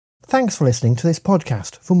Thanks for listening to this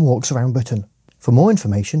podcast from Walks Around Britain. For more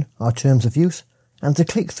information, our terms of use, and to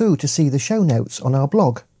click through to see the show notes on our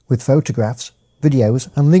blog with photographs, videos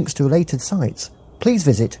and links to related sites, please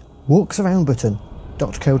visit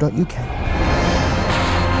walksaroundbritain.co.uk.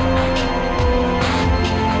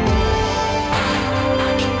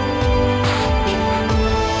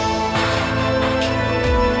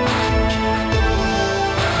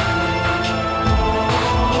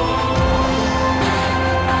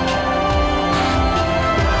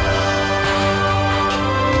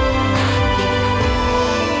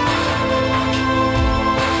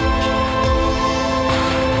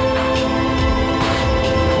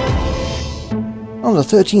 On the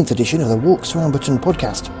 13th edition of the Walks Around Britain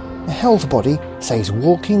podcast, a health body says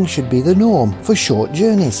walking should be the norm for short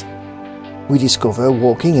journeys. We discover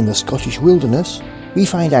walking in the Scottish wilderness, we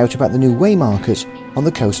find out about the new waymarkers on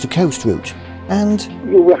the coast-to-coast route, and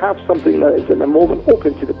you will have something that is in a moment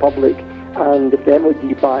open to the public, and if the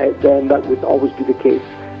MOD buy it, then that would always be the case.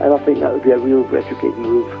 And I think that would be a real retrograde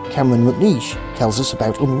move. Cameron McNeish tells us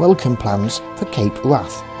about unwelcome plans for Cape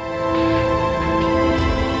Wrath.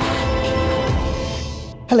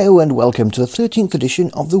 Hello and welcome to the 13th edition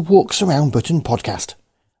of the Walks Around Britain podcast.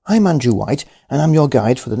 I'm Andrew White and I'm your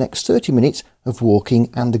guide for the next 30 minutes of walking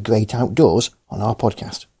and the great outdoors on our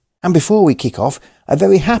podcast. And before we kick off, a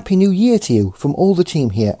very happy new year to you from all the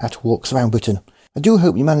team here at Walks Around Britain. I do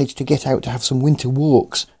hope you managed to get out to have some winter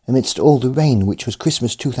walks amidst all the rain which was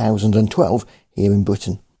Christmas 2012 here in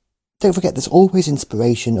Britain. Don't forget there's always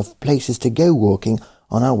inspiration of places to go walking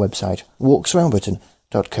on our website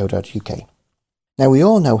walksaroundbritain.co.uk. Now we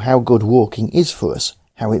all know how good walking is for us,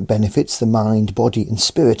 how it benefits the mind, body and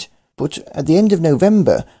spirit, but at the end of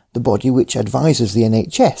November, the body which advises the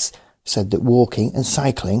NHS said that walking and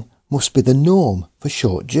cycling must be the norm for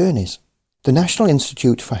short journeys. The National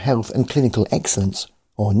Institute for Health and Clinical Excellence,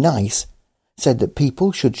 or NICE, said that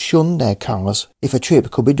people should shun their cars if a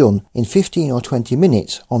trip could be done in 15 or 20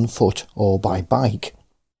 minutes on foot or by bike.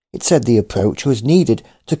 It said the approach was needed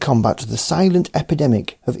to combat the silent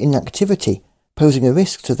epidemic of inactivity posing a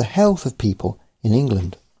risk to the health of people in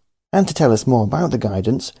England. And to tell us more about the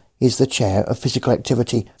guidance is the Chair of Physical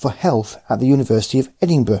Activity for Health at the University of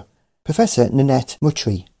Edinburgh, Professor Nanette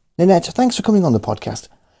Muttry. Nanette, thanks for coming on the podcast.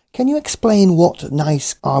 Can you explain what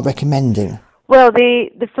NICE are recommending? Well,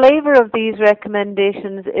 the flavour of these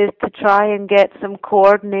recommendations is to try and get some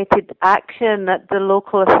coordinated action at the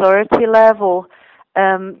local authority level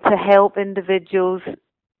to help individuals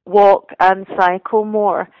walk and cycle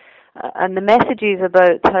more. And the messages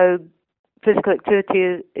about how physical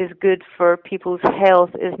activity is good for people's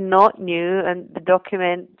health is not new, and the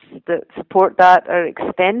documents that support that are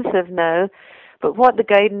extensive now. But what the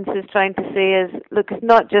guidance is trying to say is, look, it's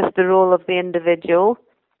not just the role of the individual,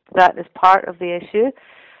 that is part of the issue,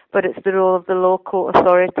 but it's the role of the local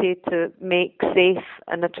authority to make safe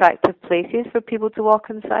and attractive places for people to walk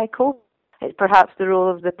and cycle. It's perhaps the role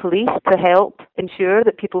of the police to help ensure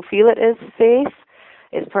that people feel it is safe.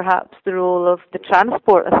 It's perhaps the role of the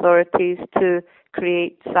transport authorities to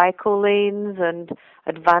create cycle lanes and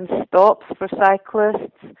advanced stops for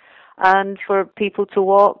cyclists and for people to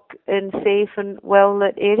walk in safe and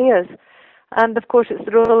well-lit areas. And of course it's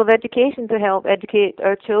the role of education to help educate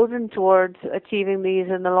our children towards achieving these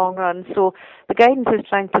in the long run. So the guidance is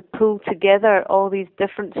trying to pull together all these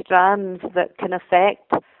different strands that can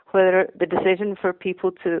affect whether the decision for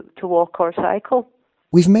people to walk or cycle.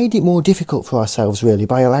 We've made it more difficult for ourselves, really,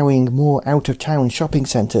 by allowing more out-of-town shopping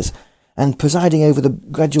centres, and presiding over the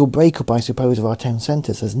gradual break-up, I suppose, of our town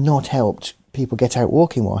centres has not helped people get out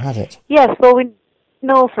walking more, has it? Yes, well, we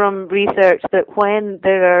know from research that when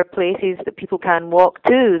there are places that people can walk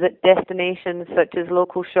to, that destinations such as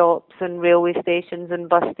local shops and railway stations and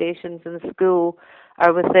bus stations and school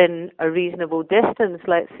are within a reasonable distance,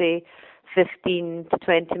 let's say 15 to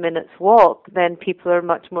 20 minutes walk, then people are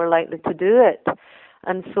much more likely to do it.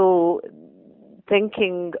 And so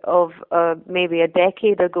thinking of maybe a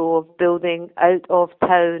decade ago of building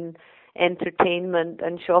out-of-town entertainment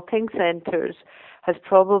and shopping centres has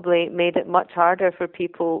probably made it much harder for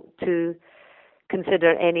people to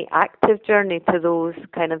consider any active journey to those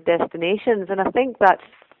kind of destinations. And I think that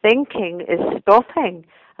thinking is stopping,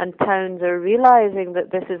 and towns are realising that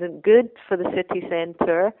this isn't good for the city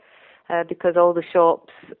centre because all the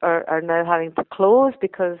shops are now having to close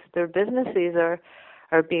because their businesses are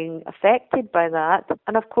are being affected by that.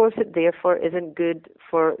 And of course it therefore isn't good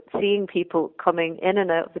for seeing people coming in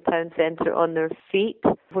and out of the town centre on their feet.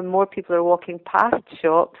 When more people are walking past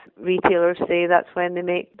shops, retailers say that's when they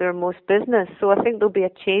make their most business. So I think there'll be a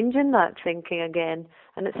change in that thinking again.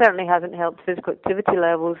 And it certainly hasn't helped physical activity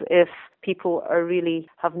levels if people really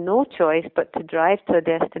have no choice but to drive to a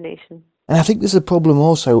destination. And I think there's a problem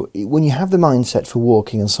also when you have the mindset for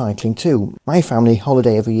walking and cycling too. My family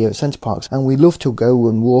holiday every year at Centre Parks, and we love to go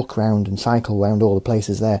and walk around and cycle around all the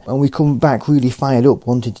places there. And we come back really fired up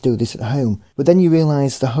wanting to do this at home. But then you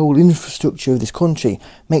realise the whole infrastructure of this country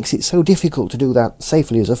makes it so difficult to do that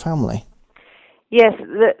safely as a family. Yes,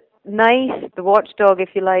 the watchdog, if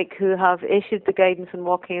you like, who have issued the guidance on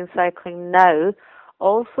walking and cycling now,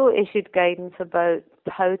 also issued guidance about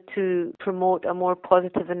how to promote a more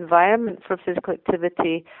positive environment for physical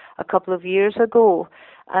activity a couple of years ago.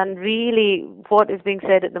 And really what is being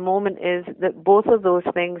said at the moment is that both of those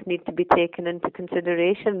things need to be taken into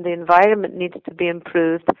consideration. The environment needs to be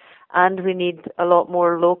improved, and we need a lot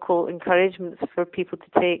more local encouragements for people to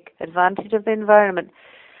take advantage of the environment.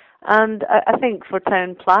 And I think for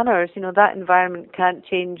town planners, that environment can't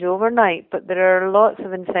change overnight, but there are lots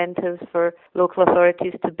of incentives for local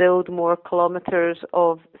authorities to build more kilometres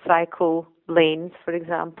of cycle lanes, for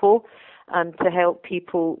example, and to help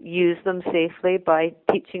people use them safely by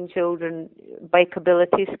teaching children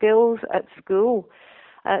bikeability skills at school.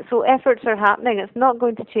 So efforts are happening. It's not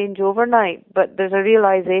going to change overnight, but there's a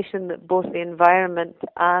realization that both the environment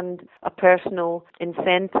and a personal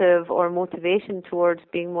incentive or motivation towards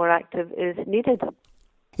being more active is needed.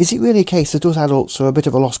 Is it really a case that us adults are a bit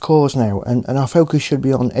of a lost cause now, and our focus should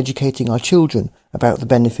be on educating our children about the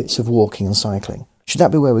benefits of walking and cycling? Should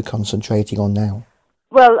that be where we're concentrating on now?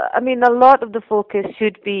 Well, a lot of the focus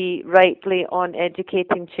should be rightly on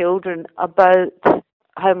educating children about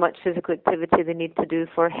how much physical activity they need to do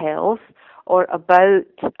for health, or about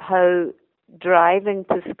how driving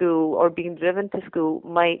to school or being driven to school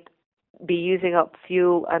might be using up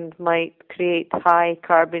fuel and might create high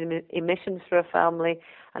carbon emissions for a family,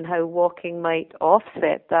 and how walking might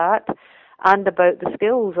offset that, and about the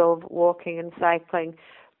skills of walking and cycling.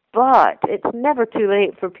 But it's never too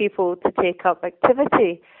late for people to take up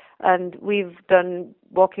activity. And we've done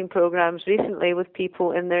walking programs recently with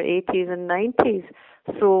people in their 80s and 90s.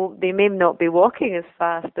 So they may not be walking as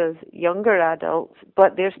fast as younger adults,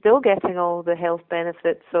 but they're still getting all the health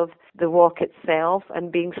benefits of the walk itself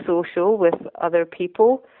and being social with other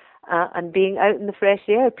people and being out in the fresh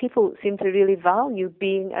air. People seem to really value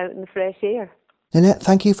being out in the fresh air. Lynette,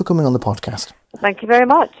 thank you for coming on the podcast. Thank you very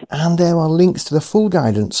much. And there are links to the full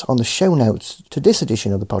guidance on the show notes to this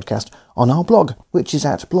edition of the podcast on our blog, which is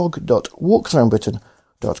at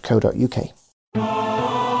blog.walksaroundbritain.co.uk.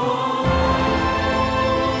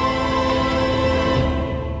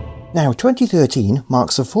 Now, 2013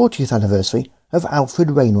 marks the 40th anniversary of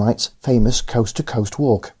Alfred Wainwright's famous Coast to Coast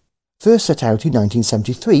walk. First set out in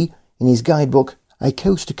 1973 in his guidebook A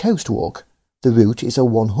Coast to Coast Walk, the route is a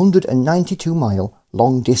 192-mile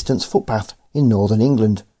long-distance footpath in northern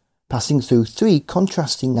England, passing through 3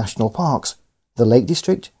 contrasting national parks, the Lake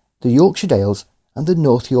District, the Yorkshire Dales and the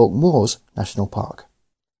North York Moors National Park.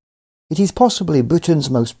 It is possibly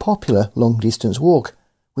Britain's most popular long-distance walk,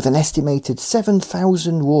 with an estimated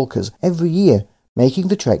 7,000 walkers every year making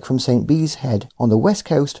the trek from St Bees Head on the west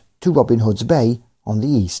coast to Robin Hood's Bay on the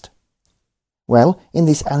east. Well, in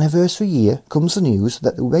this anniversary year comes the news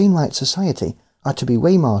that the Wainwright Society are to be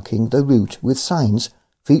waymarking the route with signs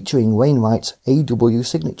featuring Wainwright's AW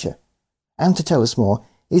signature. And to tell us more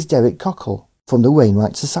is Derek Cockle from the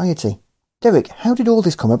Wainwright Society. Derek, how did all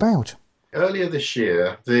this come about? Earlier this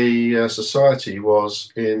year, the Society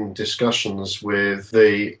was in discussions with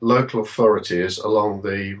the local authorities along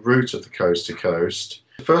the route of the coast to coast.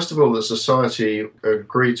 First of all, the Society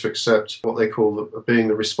agreed to accept what they call being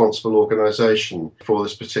the responsible organisation for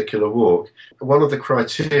this particular walk. One of the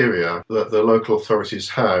criteria that the local authorities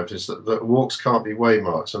have is that walks can't be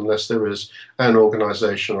waymarked unless there is an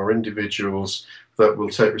organisation or individuals that will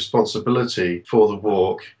take responsibility for the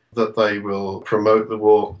walk, that they will promote the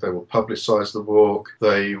walk, they will publicise the walk,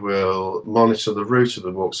 they will monitor the route of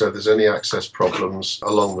the walk, so if there's any access problems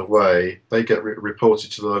along the way, they get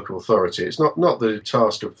reported to the local authority. It's not the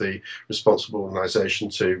task of the responsible organisation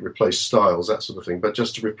to replace stiles, that sort of thing, but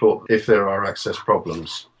just to report if there are access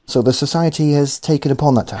problems. So the Society has taken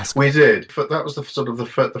upon that task? We did. But that was the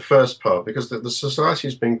first part, because the Society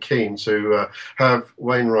has been keen to have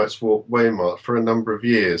Wainwright's walk waymarked for a number of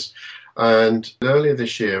years. And earlier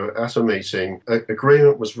this year, at a meeting,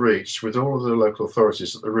 agreement was reached with all of the local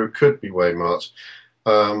authorities that the route could be waymarked.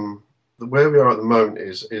 where we are at the moment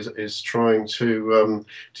is trying to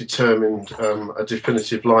determine a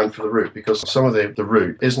definitive line for the route, because some of the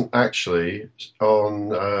route isn't actually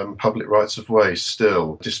on public rights of way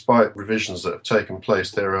still. Despite revisions that have taken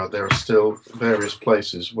place, there are still various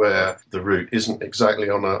places where the route isn't exactly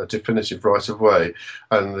on a definitive right of way,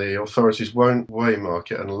 and the authorities won't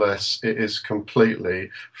waymark it unless it is completely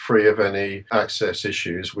free of any access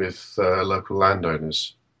issues with local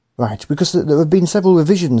landowners. Right, because there have been several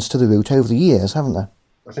revisions to the route over the years, haven't there?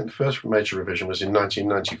 I think the first major revision was in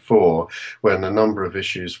 1994, when a number of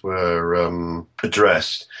issues were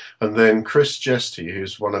addressed. And then Chris Jesty,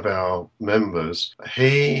 who's one of our members,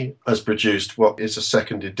 he has produced what is a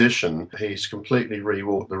second edition. He's completely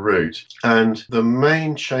rewalked the route. And the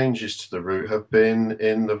main changes to the route have been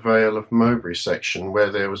in the Vale of Mowbray section,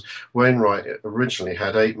 where there was Wainwright originally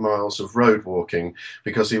had 8 miles of road walking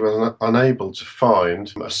because he was unable to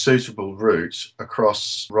find a suitable route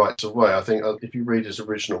across rights of way. I think if you read his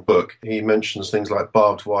original book, he mentions things like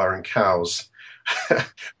barbed wire and cows,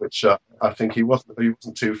 which I think he wasn't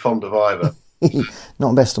too fond of either.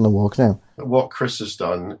 Not best on the walk, no. What Chris has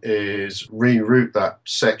done is reroute that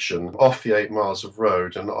section off the 8 miles of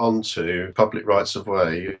road and onto public rights of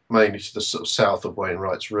way, mainly to the sort of south of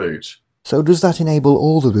Wainwright's route. So does that enable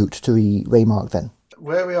all the route to be waymarked then?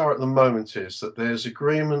 Where we are at the moment is that there's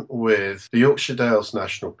agreement with the Yorkshire Dales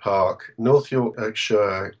National Park, North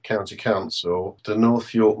Yorkshire County Council, the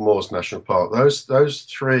North York Moors National Park. Those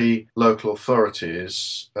 3 local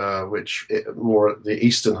authorities, which more at the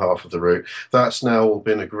eastern half of the route, that's now all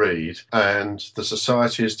been agreed. And the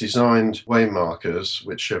Society has designed waymarkers,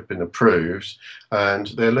 which have been approved. And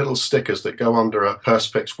they're little stickers that go under a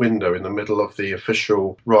perspex window in the middle of the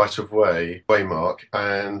official right-of-way waymark.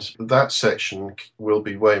 And that section will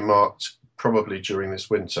be waymarked probably during this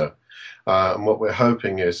winter. And what we're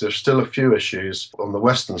hoping is there's still a few issues on the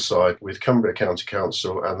western side with Cumbria County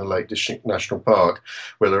Council and the Lake District National Park,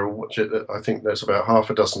 where I think there's about half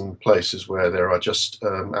a dozen places where there are just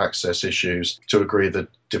access issues to agree the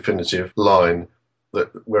definitive line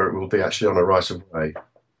where it will be actually on a right-of-way.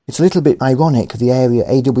 It's a little bit ironic the area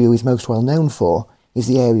AW is most well known for is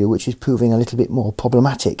the area which is proving a little bit more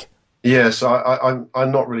problematic. Yes, I'm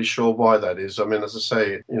not really sure why that is. I mean, as I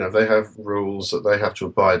say, they have rules that they have to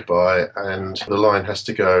abide by, and the line has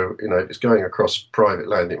to go, if it's going across private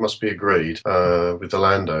land, it must be agreed with the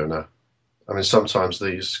landowner. I mean, sometimes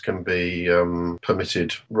these can be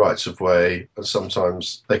permitted rights of way, and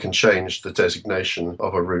sometimes they can change the designation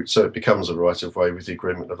of a route so it becomes a right of way with the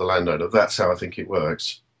agreement of the landowner. That's how I think it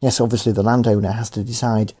works. Yes, obviously the landowner has to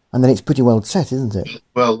decide, and then it's pretty well set, isn't it?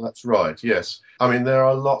 Well, that's right, yes. I mean, there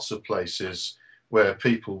are lots of places where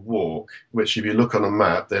people walk, which if you look on a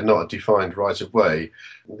map, they're not a defined right of way.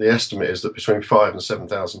 The estimate is that between 5,000 and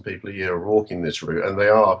 7,000 people a year are walking this route, and they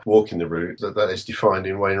are walking the route that is defined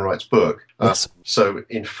in Wainwright's book. Yes. So,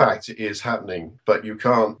 in fact, it is happening, but you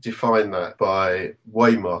can't define that by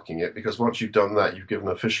waymarking it, because once you've done that, you've given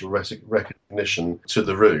official recognition to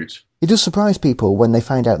the route. It does surprise people when they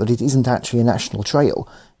find out that it isn't actually a national trail.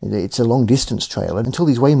 It's a long-distance trail, and until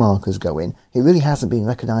these waymarkers go in, it really hasn't been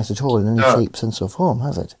recognised at all in any shape, sense or form,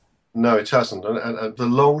 has it? No, it hasn't. And the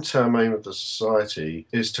long-term aim of the Society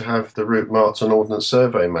is to have the route marked on Ordnance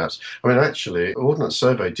Survey maps. I mean, actually, Ordnance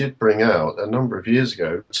Survey did bring out, a number of years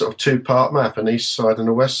ago, sort of 2-part map, an east side and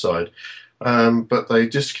a west side. But they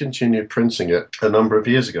discontinued printing it a number of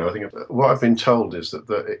years ago. I think what I've been told is that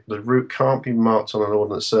the route can't be marked on an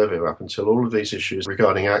Ordnance Survey map until all of these issues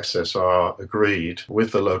regarding access are agreed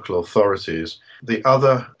with the local authorities. The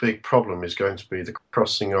other big problem is going to be the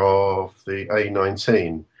crossing of the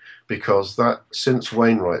A19. Because that, since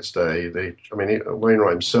Wainwright's day,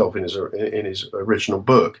 Wainwright himself in his original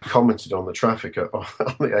book commented on the traffic on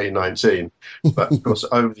the A19, but of course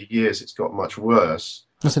over the years it's got much worse.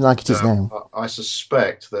 Nothing like it is now. I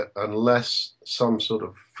suspect that unless some sort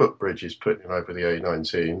of footbridge is put in over the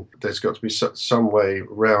A19, there's got to be some way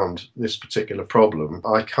around this particular problem.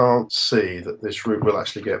 I can't see that this route will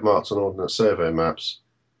actually get marked on Ordnance Survey maps.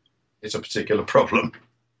 It's a particular problem.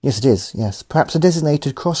 Yes, it is, yes. Perhaps a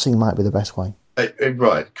designated crossing might be the best way.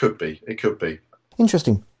 Right, could be. It could be.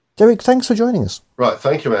 Interesting. Derek, thanks for joining us. Right,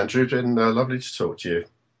 thank you, Andrew. It's been lovely to talk to you.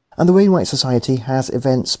 And the Wainwright Society has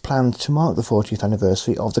events planned to mark the 40th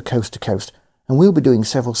anniversary of the Coast to Coast, and we'll be doing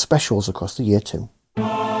several specials across the year too.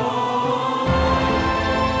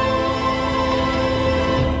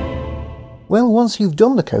 Well, once you've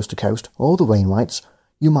done the Coast to Coast, or the Wainwrights,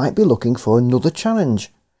 you might be looking for another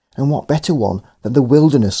challenge. And what better one than the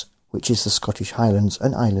wilderness, which is the Scottish Highlands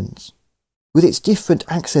and Islands. With its different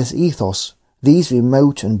access ethos, these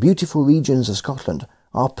remote and beautiful regions of Scotland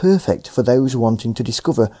are perfect for those wanting to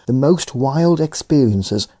discover the most wild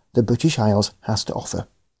experiences the British Isles has to offer.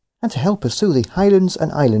 And to help us through the Highlands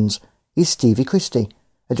and Islands is Stevie Christie,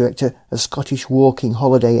 a director of Scottish walking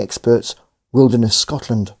holiday experts Wilderness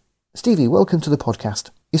Scotland. Stevie, welcome to the podcast.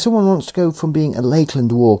 If someone wants to go from being a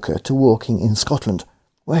Lakeland walker to walking in Scotland,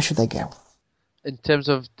 where should they go? In terms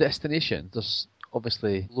of destination, there's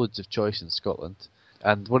obviously loads of choice in Scotland.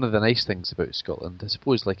 And one of the nice things about Scotland, I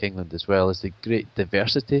suppose like England as well, is the great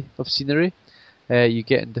diversity of scenery you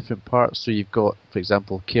get in different parts. So you've got, for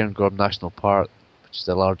example, Cairngorm National Park, which is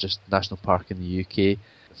the largest national park in the UK.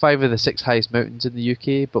 5 of the 6 highest mountains in the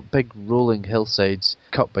UK, but big rolling hillsides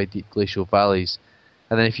cut by deep glacial valleys.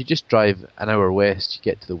 And then if you just drive an hour west, you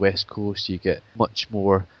get to the west coast, you get much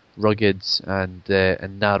more rugged and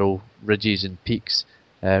narrow ridges and peaks.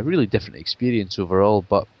 Really different experience overall,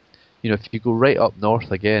 but if you go right up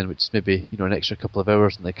north again, which is maybe an extra couple of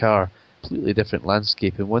hours in the car, completely different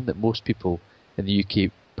landscape, and one that most people in the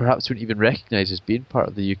UK perhaps wouldn't even recognise as being part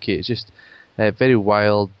of the UK. It's just a very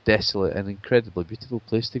wild, desolate and incredibly beautiful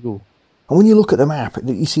place to go. And when you look at the map,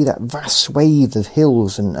 you see that vast swathe of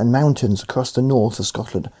hills and mountains across the north of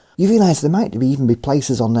Scotland. You realise there might even be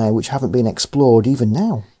places on there which haven't been explored even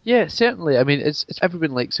now. Yeah, certainly. I mean, it's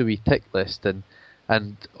everyone likes a wee tick list, and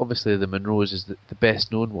obviously the Munros is the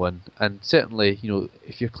best known one. And certainly,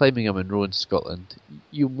 if you're climbing a Munro in Scotland,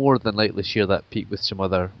 you more than likely share that peak with some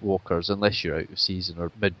other walkers, unless you're out of season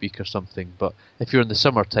or midweek or something. But if you're in the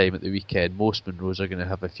summertime at the weekend, most Munros are going to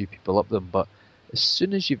have a few people up them. But as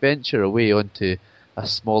soon as you venture away onto a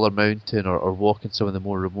smaller mountain or walk in some of the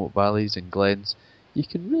more remote valleys and glens, you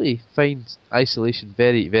can really find isolation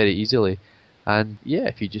very, very easily. And yeah,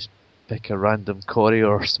 if you just pick a random corrie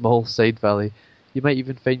or small side valley, you might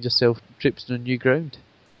even find yourself traipsing on new ground.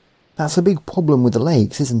 That's a big problem with the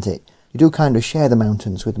lakes, isn't it? You do kind of share the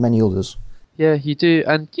mountains with many others. Yeah, you do,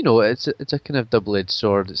 and it's a kind of double-edged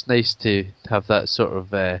sword. It's nice to have that sort of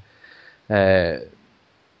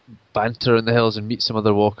banter on the hills and meet some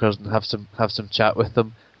other walkers and have some chat with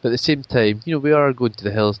them. But at the same time, we are going to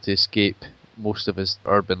the hills to escape most of his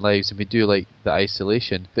urban lives, and we do like the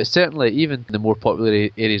isolation. But certainly, even in the more popular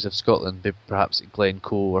areas of Scotland, perhaps at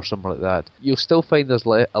Glencoe or somewhere like that, you'll still find there's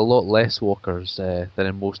a lot less walkers than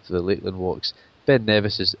in most of the Lakeland walks. Ben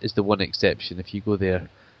Nevis is the one exception. If you go there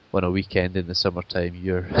on a weekend in the summertime,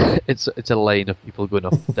 it's a line of people going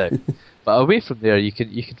up and down. But away from there, you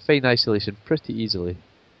can find isolation pretty easily.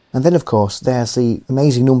 And then, of course, there's the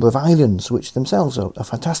amazing number of islands, which themselves are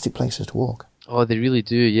fantastic places to walk. Oh, they really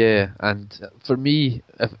do, yeah. And for me,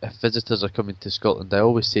 if visitors are coming to Scotland, I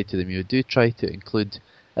always say to them, do try to include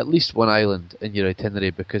at least one island in your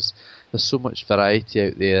itinerary, because there's so much variety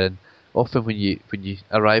out there. And often when you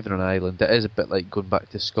arrive on an island, it is a bit like going back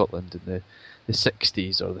to Scotland in the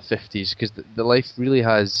 60s or the 50s, because the life really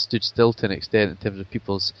has stood still to an extent in terms of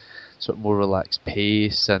people's sort of more relaxed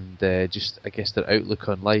pace and just, I guess, their outlook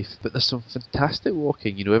on life. But there's some fantastic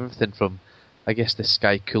walking, everything from, I guess, the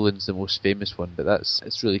Skye Coulin's the most famous one, but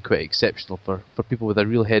it's really quite exceptional for people with a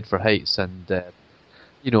real head for heights and,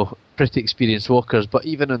 pretty experienced walkers. But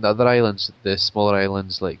even on the other islands, the smaller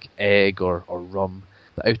islands like Egg or Rum,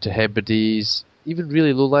 the Outer Hebrides, even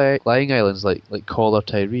really low-lying islands like Coll or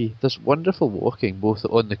Tiree, there's wonderful walking both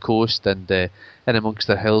on the coast and amongst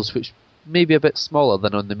the hills, which may be a bit smaller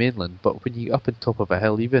than on the mainland. But when you get up on top of a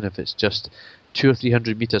hill, even if it's just 200 or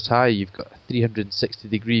 300 metres high, you've got a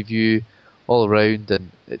 360-degree view all around,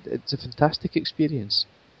 and it's a fantastic experience.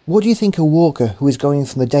 What do you think a walker who is going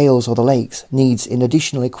from the Dales or the Lakes needs in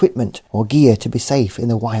additional equipment or gear to be safe in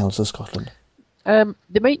the wilds of Scotland?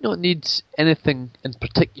 They might not need anything in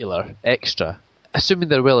particular extra. Assuming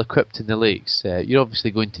they're well equipped in the lakes, you're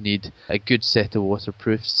obviously going to need a good set of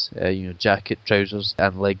waterproofs, jacket, trousers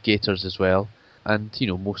and leg gaiters as well. And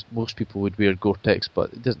most people would wear Gore-Tex,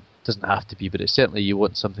 but it doesn't have to be. But it's certainly, you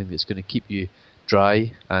want something that's going to keep you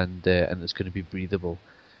dry and it's going to be breathable.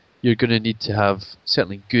 You're going to need to have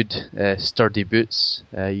certainly good sturdy boots.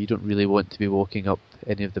 You don't really want to be walking up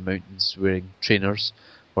any of the mountains wearing trainers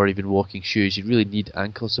or even walking shoes. You really need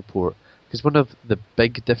ankle support, because one of the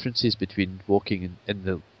big differences between walking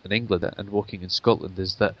in England and walking in Scotland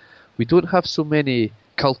is that we don't have so many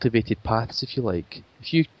cultivated paths, if you like.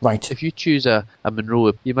 If you choose a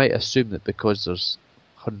Munro, you might assume that because there's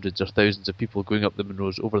hundreds or thousands of people going up the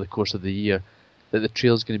Munros over the course of the year, that the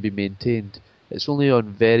trail's going to be maintained. It's only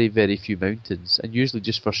on very, very few mountains, and usually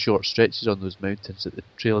just for short stretches on those mountains, that the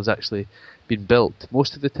trail has actually been built.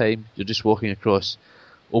 Most of the time, you're just walking across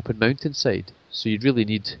open mountainside, so you really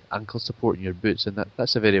need ankle support in your boots, and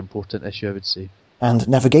that's a very important issue, I would say. And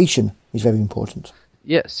navigation is very important.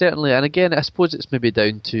 Yeah, certainly. And again, I suppose it's maybe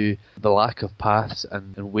down to the lack of paths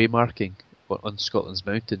and waymarking on Scotland's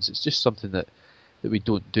mountains. It's just something that we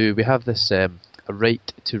don't do. We have this a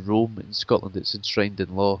right to roam in Scotland that's enshrined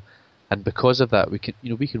in law, and because of that, we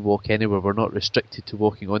can walk anywhere. We're not restricted to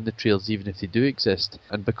walking on the trails, even if they do exist.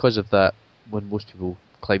 And because of that, when most people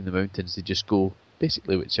climb the mountains, they just go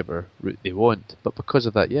basically whichever route they want. But because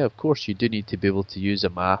of that, yeah, of course, you do need to be able to use a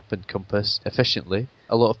map and compass efficiently.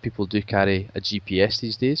 A lot of people do carry a GPS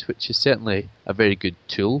these days, which is certainly a very good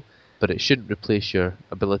tool, but it shouldn't replace your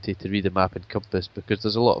ability to read a map and compass, because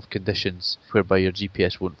there's a lot of conditions whereby your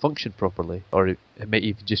GPS won't function properly, or it might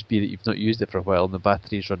even just be that you've not used it for a while and the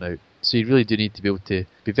batteries run out. So you really do need to be able to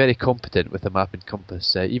be very competent with a map and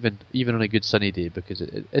compass, even on a good sunny day, because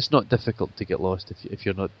it's not difficult to get lost if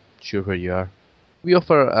you're not sure where you are. We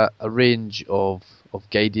offer a range of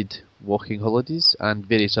guided walking holidays and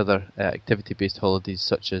various other activity-based holidays,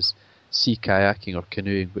 such as sea kayaking or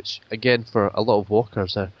canoeing, which again for a lot of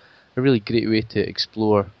walkers are a really great way to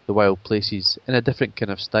explore the wild places in a different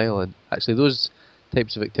kind of style. And actually those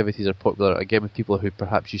types of activities are popular again with people who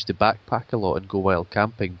perhaps used to backpack a lot and go wild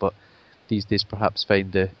camping, but these days perhaps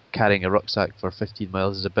find carrying a rucksack for 15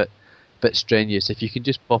 miles is a bit strenuous. If you can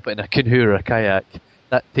just pop it in a canoe or a kayak,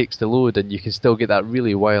 that takes the load and you can still get that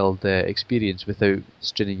really wild experience without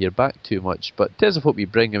straining your back too much. But in terms of what we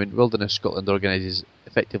bring, I mean, Wilderness Scotland organises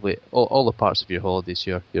effectively all the parts of your holidays,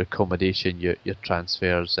 your accommodation, your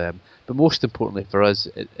transfers, but most importantly for us,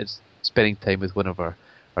 it's spending time with one of our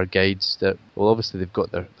guides that, well, obviously they've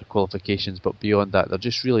got their qualifications, but beyond that, they're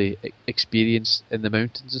just really experienced in the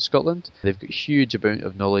mountains of Scotland. They've got a huge amount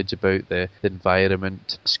of knowledge about the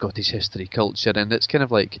environment, Scottish history, culture, and it's kind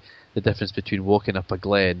of like the difference between walking up a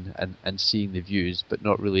glen and seeing the views, but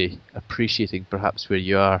not really appreciating perhaps where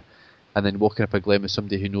you are, and then walking up a glen with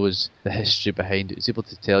somebody who knows the history behind it, is able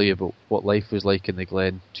to tell you about what life was like in the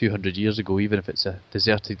glen 200 years ago, even if it's a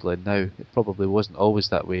deserted glen now. It probably wasn't always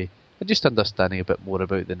that way. And just understanding a bit more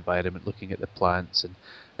about the environment, looking at the plants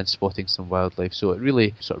and spotting some wildlife. So it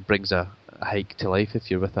really sort of brings a hike to life if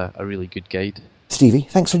you're with a really good guide. Stevie,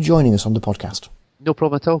 thanks for joining us on the podcast. No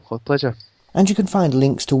problem at all. A pleasure. And you can find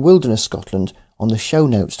links to Wilderness Scotland on the show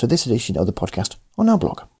notes to this edition of the podcast on our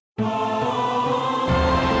blog.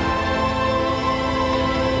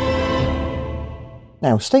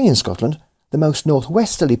 Now, staying in Scotland, the most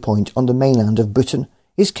northwesterly point on the mainland of Britain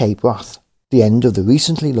is Cape Wrath, the end of the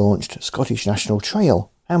recently launched Scottish National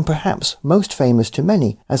Trail, and perhaps most famous to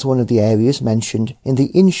many as one of the areas mentioned in the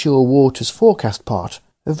Inshore Waters Forecast part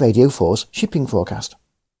of Radio 4's shipping forecast.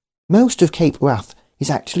 Most of Cape Wrath is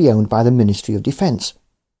actually owned by the Ministry of Defence,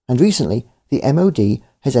 and recently the MOD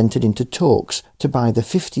has entered into talks to buy the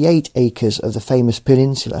 58 acres of the famous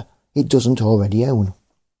peninsula it doesn't already own.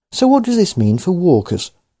 So what does this mean for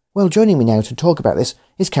walkers? Well, joining me now to talk about this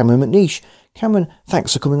is Cameron McNeish. Cameron,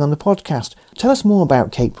 thanks for coming on the podcast. Tell us more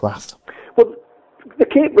about Cape Wrath. Well, the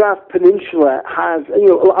Cape Wrath Peninsula has,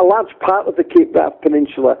 a large part of the Cape Wrath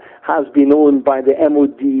Peninsula has been owned by the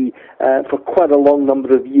MOD for quite a long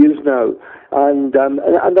number of years now. And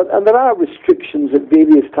there are restrictions at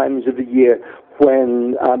various times of the year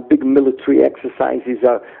when big military exercises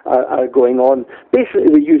are going on. Basically,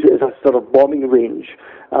 they use it as a sort of bombing range,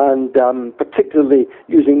 and particularly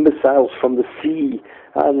using missiles from the sea.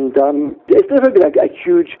 And it's never been a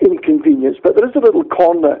huge inconvenience, but there is a little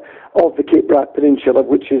corner of the Cape Wrath Peninsula,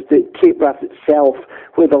 which is the Cape Wrath itself,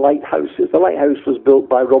 where the lighthouse is. The lighthouse was built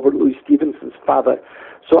by Robert Louis Stevenson's father,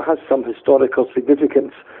 so it has some historical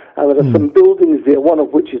significance. And there are some buildings there, one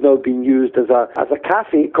of which is now being used as a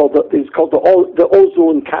cafe called the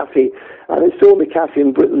Ozone Cafe, and it's the only cafe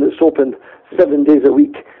in Britain that's open 7 days a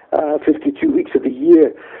week, 52 weeks of the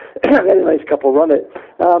year. A very nice couple run it.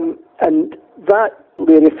 And that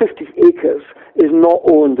area, 50 acres, is not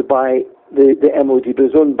owned by the MOD, but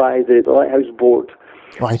is owned by the Lighthouse Board.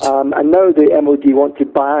 Right. And now the MOD want to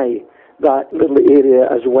buy that little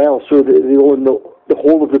area as well, so that they own the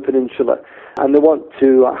whole of the peninsula. And they want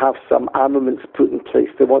to have some armaments put in place.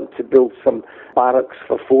 They want to build some barracks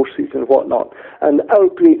for forces and whatnot. And our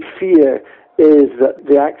great fear is that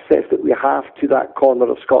the access that we have to that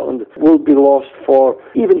corner of Scotland will be lost for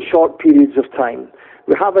even short periods of time.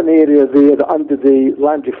 We have an area there that under the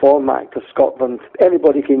Land Reform Act of Scotland,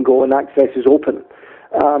 anybody can go and access is open.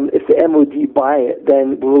 If the MOD buy it,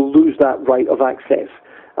 then we'll lose that right of access.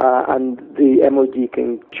 And the MOD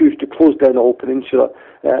can choose to close down the whole peninsula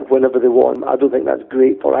whenever they want. I don't think that's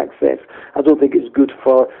great for access. I don't think it's good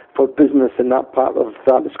for business in that part of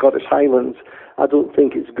the Scottish Highlands. I don't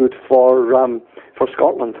think it's good for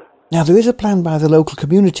Scotland. Now, there is a plan by the local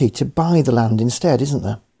community to buy the land instead, isn't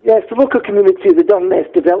there? Yes, the local community, the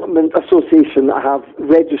Durness Development Association, have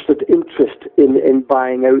registered interest in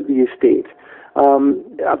buying out the estate.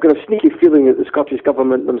 I've got a sneaky feeling that the Scottish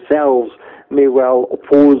Government themselves may well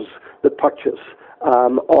oppose the purchase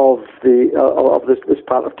of this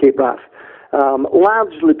part of Cape Wrath,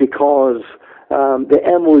 largely because the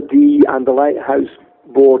MOD and the Lighthouse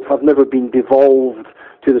Board have never been devolved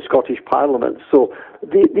to the Scottish Parliament. So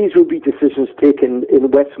these will be decisions taken in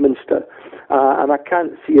Westminster. And I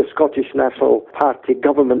can't see a Scottish National Party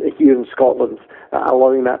government here in Scotland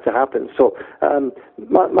allowing that to happen. So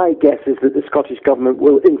my guess is that the Scottish Government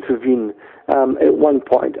will intervene at one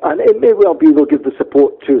point. And it may well be they'll give the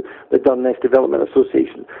support to the Durness Development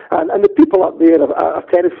Association. And the people up there are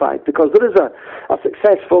terrified because there is a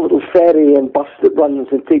successful little ferry and bus that runs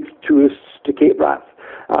and takes tourists to Cape Wrath.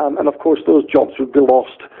 And of course those jobs would be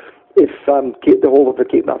lost if the whole of the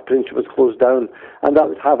Cape Wrath Peninsula was closed down, and that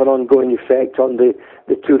would have an ongoing effect on the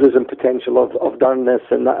tourism potential of Durness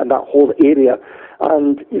and that whole area.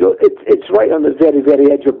 And it's right on the very, very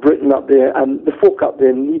edge of Britain up there, and the folk up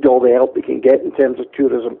there need all the help they can get in terms of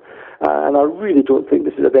tourism. And I really don't think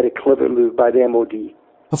this is a very clever move by the MOD.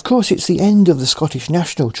 Of course, it's the end of the Scottish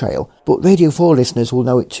National Trail, but Radio 4 listeners will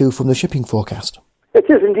know it too from the shipping forecast. It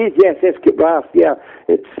is indeed, yes, Cape Wrath, yeah.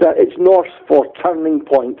 It's north for Turning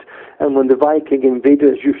Point, and when the Viking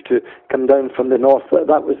invaders used to come down from the north,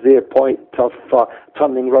 that was their point of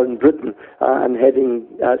turning round Britain and heading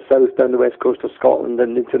south down the west coast of Scotland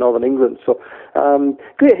and into northern England. So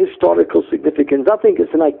great historical significance. I think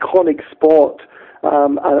it's an iconic spot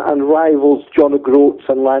and rivals John O'Groats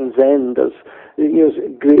and Land's End as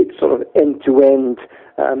great sort of end-to-end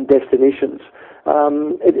destinations.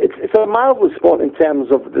 It's a marvellous spot in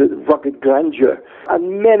terms of the rugged grandeur,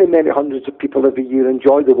 and many, many hundreds of people every year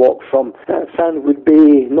enjoy the walk from Sandwood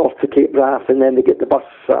Bay north to Cape Wrath, and then they get the bus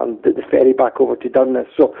and the ferry back over to Durness.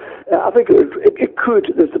 So I think it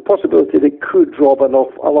could, there's the possibility that it could draw an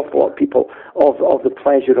awful lot of people of the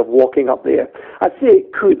pleasure of walking up there. I say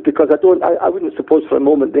it could because I wouldn't suppose for a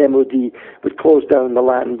moment the MOD would close down the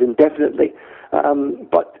land indefinitely,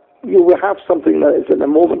 but you will have something that is at the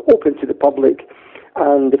moment open to the public,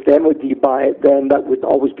 and if the MOD buy it, then that would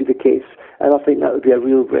always be the case, and I think that would be a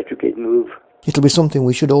real retrograde move. It'll be something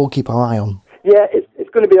we should all keep our eye on. Yeah, it's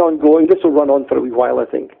going to be ongoing. This will run on for a wee while, I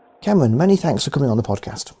think. Cameron, many thanks for coming on the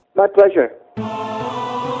podcast. My pleasure.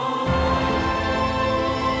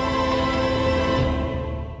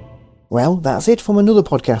 Well, that's it from another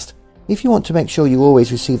podcast. If you want to make sure you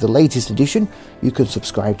always receive the latest edition, you can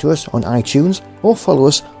subscribe to us on iTunes or follow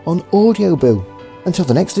us on Audioboo. Until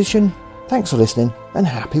the next edition, thanks for listening and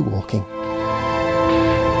happy walking.